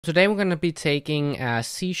Today we're going to be taking a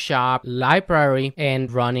C# library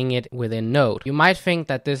and running it within Node. You might think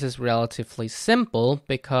that this is relatively simple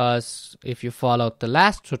because if you followed the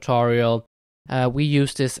last tutorial, we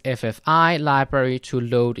use this ffi library to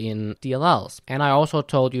load in DLLs. And I also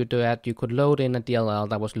told you that you could load in a DLL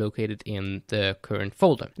that was located in the current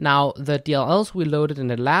folder. Now, the DLLs we loaded in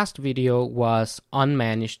the last video was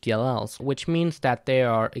unmanaged DLLs, which means that they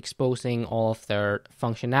are exposing all of their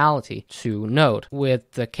functionality to Node.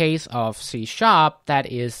 With the case of C#, that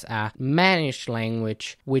is a managed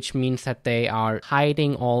language, which means that they are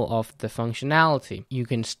hiding all of the functionality. You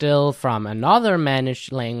can still, from another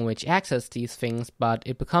managed language, access these things, but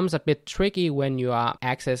it becomes a bit tricky when you are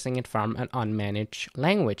accessing it from an unmanaged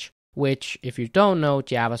language, which, if you don't know,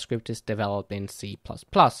 JavaScript is developed in C++.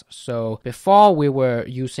 So before we were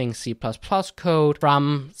using C++ code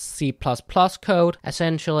from C++ code,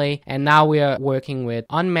 essentially, and now we are working with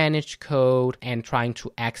unmanaged code and trying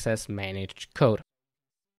to access managed code.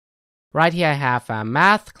 Right here I have a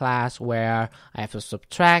math class where I have a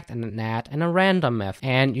subtract and an add and a random math,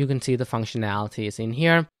 and you can see the functionality is in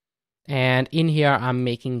here. And in here, I'm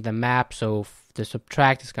making the map, so the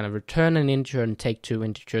subtract is going to return an integer and take two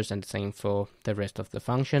integers, and the same for the rest of the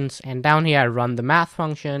functions. And down here, I run the math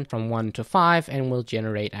function from 1 to 5 and will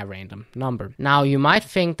generate a random number. Now, you might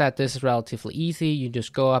think that this is relatively easy. You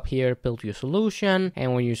just go up here, build your solution,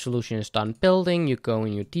 and when your solution is done building, you go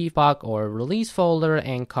in your debug or release folder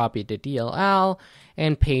and copy the DLL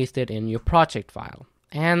and paste it in your project file.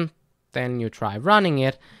 And then you try running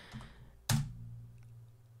it.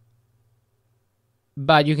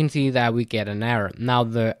 But you can see that we get an error. Now,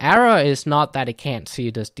 the error is not that it can't see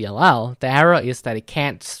this DLL. The error is that it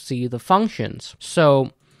can't see the functions.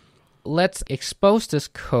 So let's expose this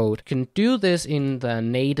code. You can do this in the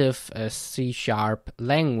native C#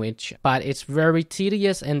 language, but it's very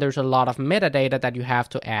tedious and there's a lot of metadata that you have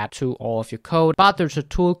to add to all of your code. But there's a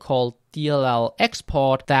tool called DLL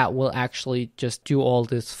export that will actually just do all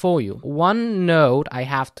this for you. One note I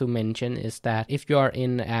have to mention is that if you are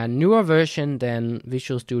in a newer version than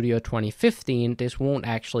Visual Studio 2015, this won't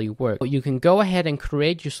actually work. You can go ahead and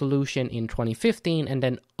create your solution in 2015 and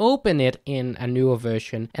then open it in a newer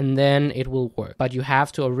version and then it will work. But you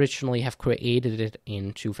have to originally have created it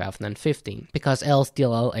in 2015 because else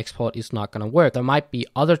DLL export is not going to work. There might be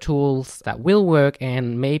other tools that will work,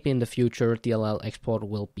 and maybe in the future DLL export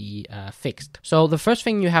will be fixed. So the first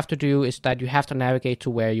thing you have to do is that you have to navigate to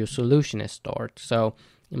where your solution is stored. So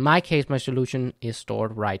in my case, my solution is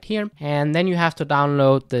stored right here. And then you have to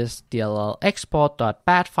download this DLL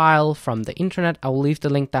export.bat file from the internet. I will leave the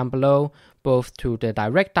link down below, both to the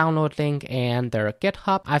direct download link and their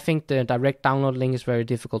GitHub. I think the direct download link is very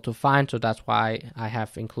difficult to find, so that's why I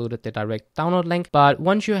have included the direct download link. But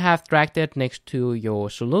once you have dragged it next to your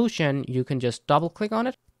solution, you can just double click on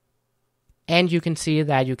it. And you can see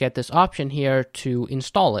that you get this option here to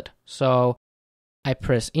install it. So I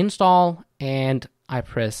press install and I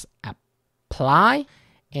press apply.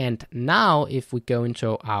 And now if we go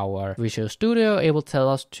into our Visual Studio, it will tell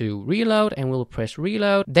us to reload and we'll press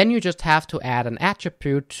reload. Then you just have to add an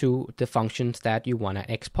attribute to the functions that you want to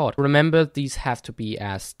export. Remember, these have to be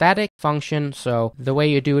a static function. So the way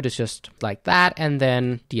you do it is just like that and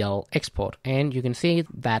then DLL export. And you can see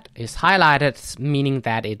that is highlighted, meaning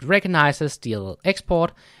that it recognizes DLL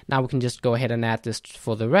export. Now we can just go ahead and add this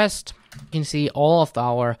for the rest. You can see all of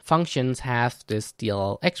our functions have this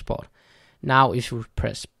DLL export. Now, if we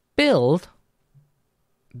press build,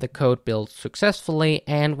 the code builds successfully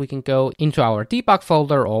and we can go into our debug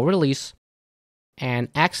folder or release and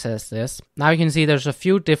access this. Now you can see there's a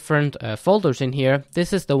few different folders in here.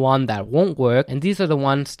 This is the one that won't work, and these are the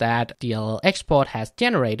ones that DLL export has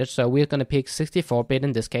generated. So we're going to pick 64-bit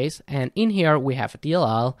in this case, and in here we have a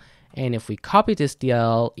DLL, and if we copy this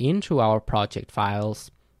DLL into our project files,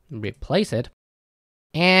 replace it,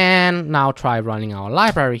 and now try running our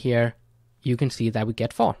library here, you can see that we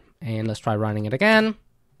get 4. And let's try running it again.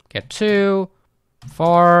 Get 2,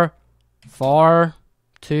 4, 4,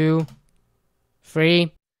 2,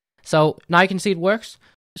 3. So now you can see it works.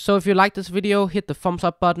 So if you like this video, hit the thumbs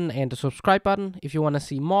up button and the subscribe button. If you want to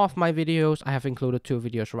see more of my videos, I have included 2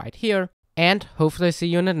 videos right here. And hopefully see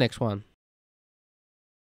you in the next one.